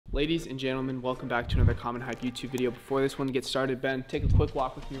Ladies and gentlemen, welcome back to another Common Hype YouTube video. Before this one gets started, Ben, take a quick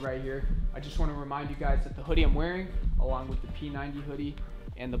walk with me right here. I just want to remind you guys that the hoodie I'm wearing, along with the P90 hoodie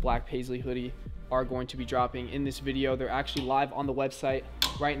and the black paisley hoodie, are going to be dropping in this video. They're actually live on the website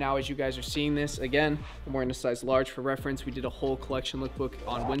right now as you guys are seeing this. Again, I'm wearing a size large for reference. We did a whole collection lookbook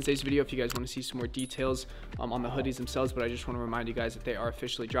on Wednesday's video if you guys want to see some more details on the hoodies themselves, but I just want to remind you guys that they are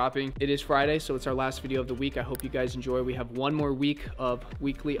officially dropping. It is Friday, so it's our last video of the week. I hope you guys enjoy. We have one more week of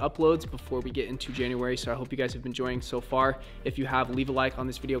weekly uploads before we get into January, so I hope you guys have been enjoying so far. If you have, leave a like on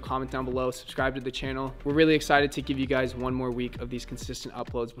this video, comment down below, subscribe to the channel. We're really excited to give you guys one more week of these consistent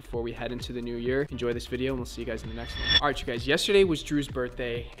uploads before we head into the new year. Enjoy this video and we'll see you guys in the next one. All right, you guys, yesterday was Drew's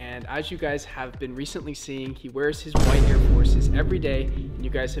birthday, and as you guys have been recently seeing, he wears his white Air Forces every day, and you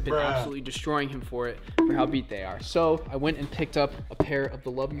guys have been absolutely destroying him for it, for how beat they are. So I went and picked up a pair of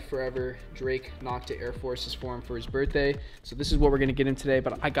the Love You Forever Drake Nocta Air Forces for him for his birthday. So this is what we're gonna get in today,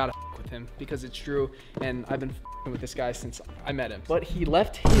 but I gotta with him because it's Drew, and I've been with this guy since I met him. But he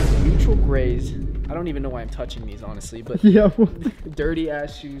left his neutral grays. I don't even know why I'm touching these, honestly, but yeah, dirty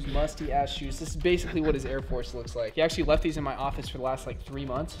ass shoes, musty ass shoes. This is basically what his Air Force looks like. He actually left these in my office for the last like 3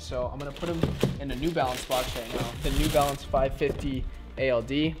 months, so I'm gonna put them in a New Balance box right now. The New Balance 550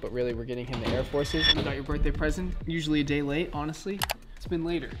 ALD, but really we're getting him the Air Forces. You got your birthday present, usually a day late, honestly. It's been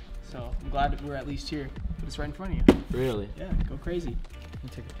later, so I'm glad that we're at least here, but it's right in front of you. Really? Yeah, go crazy. Let me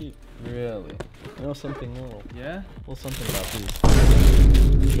take a peek. Really? I know something little. Yeah? Well, something about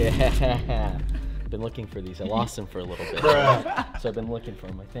these. Yeah. Been looking for these. I lost them for a little bit. So I've been looking for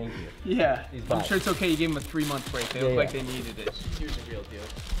them. Like, thank you. Yeah. I'm sure it's okay. You gave them a 3-month break. They look like they needed it. Here's the real deal.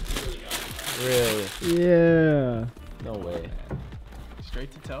 Really? Yeah. No way. Straight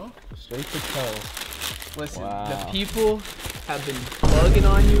to toe? Straight to toe. Listen, wow. The people have been bugging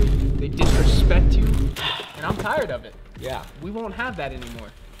on you. They disrespect you. And I'm tired of it. Yeah. We won't have that anymore.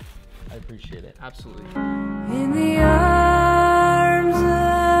 I appreciate it. Absolutely. In the arms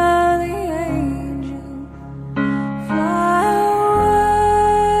of the angel, fly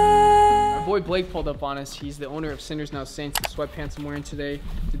away. Our boy Blake pulled up on us. He's the owner of Sinners Now Saints, the sweatpants I'm wearing today.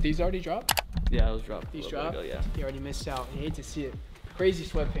 Did these already drop? Yeah, those dropped. These dropped? Ago, yeah. He already missed out. I hate to see it. Crazy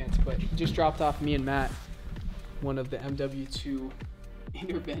sweatpants, but he just dropped off me and Matt one of the MW2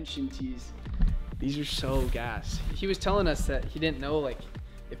 intervention tees. These are so gas. He was telling us that he didn't know like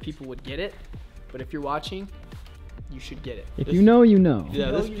if people would get it, but if you're watching, you should get it. If you know, you know.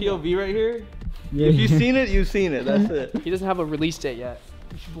 Yeah, this POV right here. Yeah. If you've seen it, you've seen it. That's it. He doesn't have a release date yet.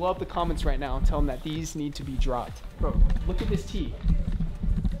 You should blow up the comments right now and tell him that these need to be dropped. Bro, look at this tee.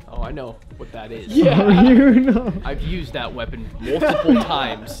 Oh, I know what that is. Yeah. You know. I've used that weapon multiple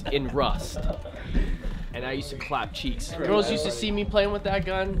times in Rust. And I used to clap cheeks. Girls used to see me playing with that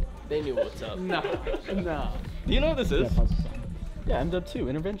gun. They knew what's up. No. Do you know what this is? Yeah, MW2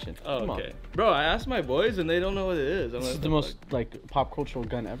 intervention. Oh, Come okay. on. Bro, I asked my boys and they don't know what it is. This is the most like pop cultural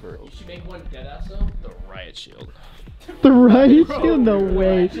gun ever. You should make one deadass though. The riot shield. The right shield? No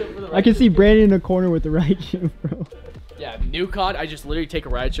way. I can see Brandon in the corner with the right shield, bro. Yeah, new COD. I just literally take a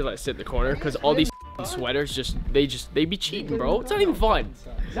riot shield and I sit in the corner because all these sweaters they be cheating, bro. It's not even fun.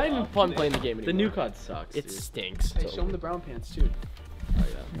 It's not even fun playing the game anymore. The new COD sucks. It stinks. Hey, show him the brown pants too. Oh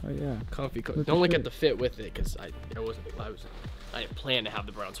yeah. Oh yeah. Comfy. Look Don't at look it. at the fit with it because I didn't plan to have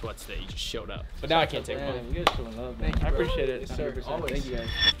the brown sweats today. You just showed up. But now I can't take one. You guys showing love, man. Thank you, I bro. appreciate it. Yes, sir. 100%. Always. Thank you guys.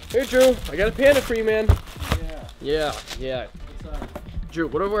 Here, Drew. I got a panda for you, man. Yeah. Yeah. Drew,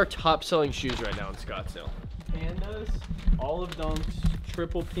 what are our top selling shoes right now in Scottsdale? Pandas, olive dunks,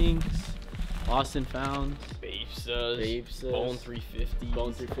 triple pinks, Austin Founds, Babesas, Bone 350,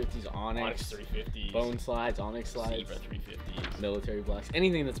 Bone 350s, Onyx Onyx, 350s, Bone Slides, Onyx Slides, Zebra 350s. military blacks,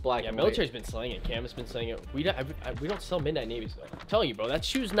 anything that's black Yeah, and military's white. been selling it. Cam has been selling it. We don't sell midnight navies though. I'm telling you, bro, that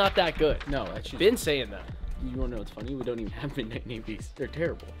shoe's not that good. No, that shoe's Been saying that. You wanna know what's funny? We don't even have midnight navies. They're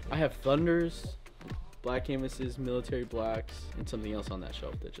terrible. I have Thunders, black canvases, military blacks, and something else on that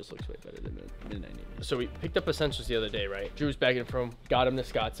shelf that just looks way better than midnight navies. So we picked up essentials the other day, right? Drew's bagging from, got him to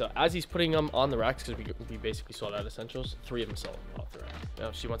Scott. So as he's putting them on the racks, because we basically sold out essentials, 3 of them sold off the rack.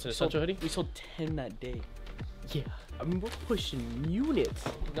 Now she wants an essential hoodie. We sold 10 that day. Yeah, I mean we're pushing units.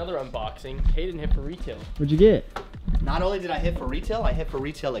 Another unboxing. Hayden hit for retail. What'd you get? Not only did I hit for retail, I hit for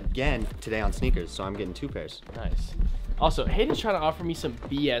retail again today on sneakers, so I'm getting 2 pairs. Nice. Also, Hayden's trying to offer me some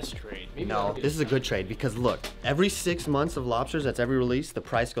BS trade. Maybe No, this is a good trade because look, every 6 months of lobsters, that's every release, the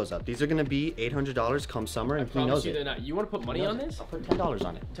price goes up. These are gonna be $800 come summer, and he knows it. Not. You want to put money on this? I'll put $10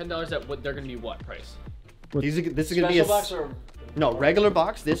 on it. $10 at what they're gonna be what price? This is gonna be a box or no regular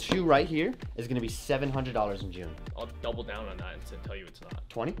box. This shoe right here is gonna be $700 in June. I'll double down on that and tell you it's not.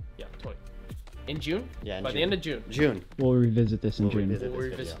 20? Yeah, 20. In June? Yeah, in By June. the end of June. June. We'll revisit this in We'll June. revisit We'll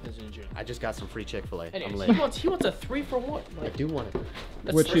this revisit video. this in June. I just got some free Chick-fil-A. I'm Anyways, late. he wants a 3-for-1. I Like, do want it.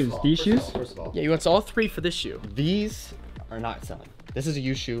 that's What first shoes? of all- These first of shoes? all- First of all, Yeah, he wants all 3 for this shoe. these are not selling. This is a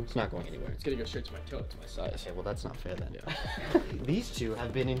used shoe. It's not going anywhere. It's gonna go straight to my toe. It's my size. Okay, well that's not fair then. Yeah. These two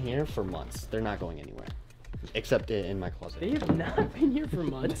have been in here for months. They're not going anywhere, except in my closet. They have not been here for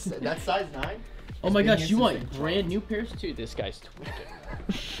months. That's size 9. Oh my been gosh, here you since want like brand new pairs too? This guy's tweaking.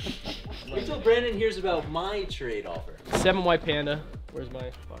 Wait till Brandon hears about my trade offer. 7 White Panda. Where's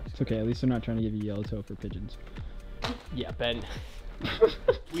my box? It's okay. At least they're not trying to give you yellow toe for pigeons. Yeah, Ben.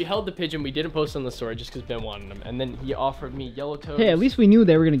 We held the pigeon. We didn't post on the story just because Ben wanted them, and then he offered me yellow toes. Hey, at least we knew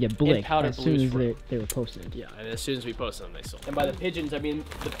they were gonna get blicked powder as soon blues as for- they were posted. Yeah, and as soon as we posted them, they sold. And by the pigeons, I mean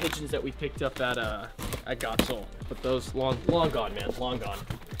the pigeons that we picked up at Got Soul. But those long gone, man, long gone.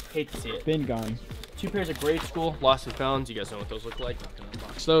 Hate to see it. Been gone. 2 pairs of grade school, lost and found. You guys know what those look like. Not gonna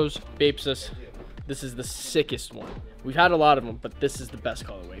unbox those. Bapesis. This is the sickest one. We've had a lot of them, but this is the best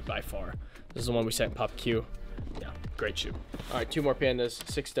colorway by far. This is the one we sent Pop Q. Yeah, great shoe. All right, 2 more Pandas,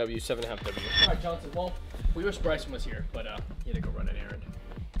 6W, 7.5W. All right, Johnson. Well, we wish Bryson was here, but he had to go run an errand.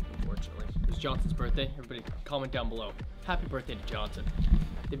 Unfortunately, it was Johnson's birthday. Everybody, comment down below. Happy birthday to Johnson.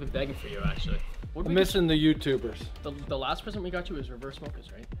 They've been begging for you, actually. What did I'm we missing the YouTubers. get? The last present we got you was reverse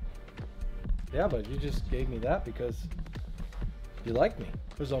mochas, right? Yeah, but you just gave me that because you like me.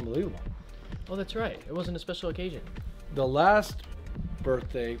 It was unbelievable. Oh, that's right. It wasn't a special occasion. The last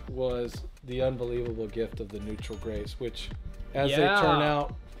birthday was the unbelievable gift of the neutral grays, which, as they turn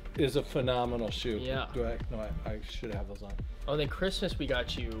out, is a phenomenal shoe. Yeah. I should have those on. Oh, then Christmas we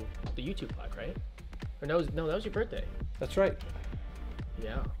got you the YouTube plaque, right? Or no, that was your birthday. That's right.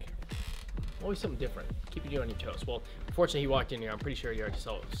 Yeah. Always something different. Keeping you on your toes. Well, unfortunately, he walked in here. I'm pretty sure you already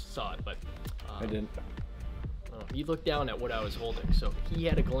saw it, but I didn't. He looked down at what I was holding, so he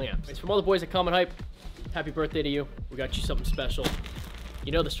had a glance. It's from all the boys at Common Hype. Happy birthday to you. We got you something special.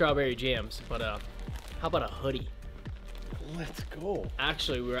 You know the strawberry jams, but how about a hoodie? Let's go.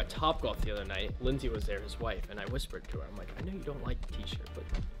 Actually, we were at Topgolf the other night. Lindsay was there, his wife, and I whispered to her, I'm like, I know you don't like the t-shirt, but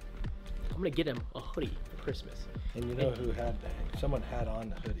I'm gonna get him a hoodie for Christmas. And you know who had that? Someone had on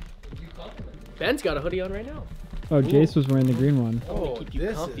the hoodie. Ben's got a hoodie on right now. Oh, Jace was wearing the green one. Oh, Keep you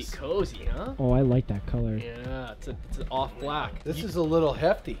this comfy, is cozy, huh? Oh, I like that color. Yeah, it's an off black. this is a little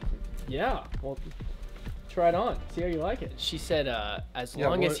hefty. Yeah, well, try it on. See how you like it. She said, as Yeah,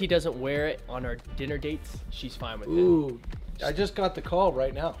 long as what- he doesn't wear it on our dinner dates, she's fine with it. Ooh, I just got the call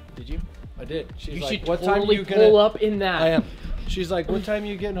right now. Did you? I did. She's You like, should "What time totally you pull gonna?" up in that. I am. She's like, "What time are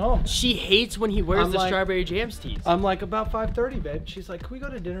you getting home?" She hates when he wears I'm the like- strawberry jams tees. I'm like, "About 5:30, babe." She's like, "Can we go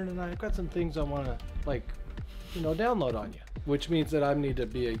to dinner tonight? I've got some things I want to, like, download on you." Which means that I need to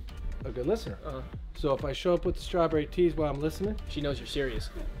be a good listener. Uh-huh. So if I show up with the strawberry teas while I'm listening, She knows you're serious.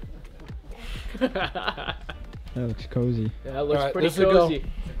 That looks cozy. Yeah, that looks Alright, pretty this will go. cozy.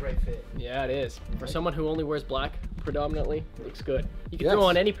 It's a great fit. Yeah, it is. For someone who only wears black predominantly, it looks good. You can Yes. throw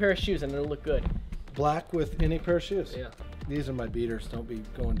on any pair of shoes and it'll look good. black with any pair of shoes. Yeah. These are my beaters. Don't be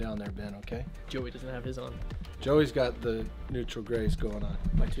going down there, Ben, okay? Joey doesn't have his on. Joey's got the neutral grays going on.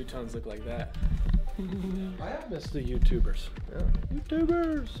 My 2 tons look like that. I have missed the YouTubers. Yeah.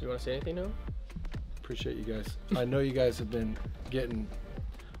 YouTubers! You want to say anything, Noah? Appreciate you guys. I know you guys have been getting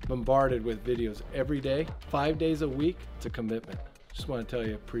bombarded with videos every day, 5 days a week. It's a commitment. Just want to tell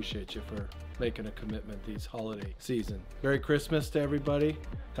you, appreciate you for making a commitment these holiday season. Merry Christmas to everybody.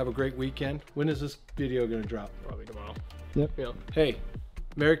 Have a great weekend. When is this video going to drop? Probably tomorrow. Yep. Yeah. Hey,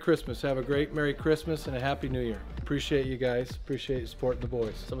 Merry Christmas. Have a great Merry Christmas and a Happy New Year. Appreciate you guys. Appreciate you supporting the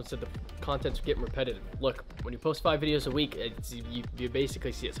boys. Someone said the content's getting repetitive. Look, when you post 5 videos a week, you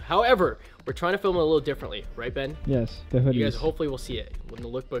basically see it. However, we're trying to film it a little differently, right, Ben? Yes, the hoodies. You guys hopefully will see it when the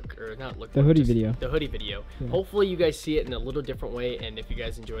lookbook, or not lookbook. The hoodie just video. The hoodie video. Yeah. Hopefully you guys see it in a little different way, and if you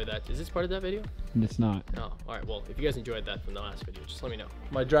guys enjoy that, is this part of that video? It's not. Oh, all right. Well, if you guys enjoyed that from the last video, just let me know.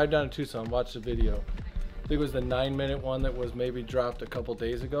 My drive down to Tucson, watched the video. I think it was the 9-minute one that was maybe dropped a couple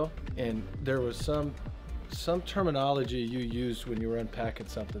days ago, and there was some terminology you used when you were unpacking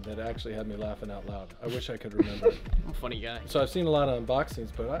something that actually had me laughing out loud. I wish I could remember it. I'm a funny guy. So I've seen a lot of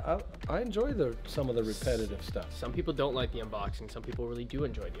unboxings, but I enjoy some of the repetitive stuff. Some people don't like the unboxing. Some people really do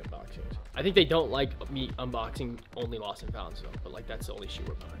enjoy the unboxings. I think they don't like me unboxing only Lost and Founds though, but like that's the only shoe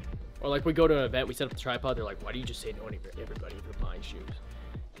we're buying. Or like we go to an event, we set up the tripod, they're like, why do you just say no to everybody if you're buying shoes?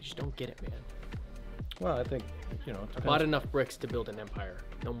 They just don't get it, man. Well, I think, it I depends. bought enough bricks to build an empire.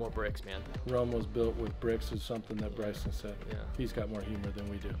 No more bricks, man. Rome was built with bricks is something that Bryson said. Yeah. He's got more humor than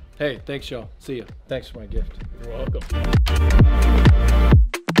we do. Hey, thanks, y'all. See ya. Thanks for my gift. You're welcome.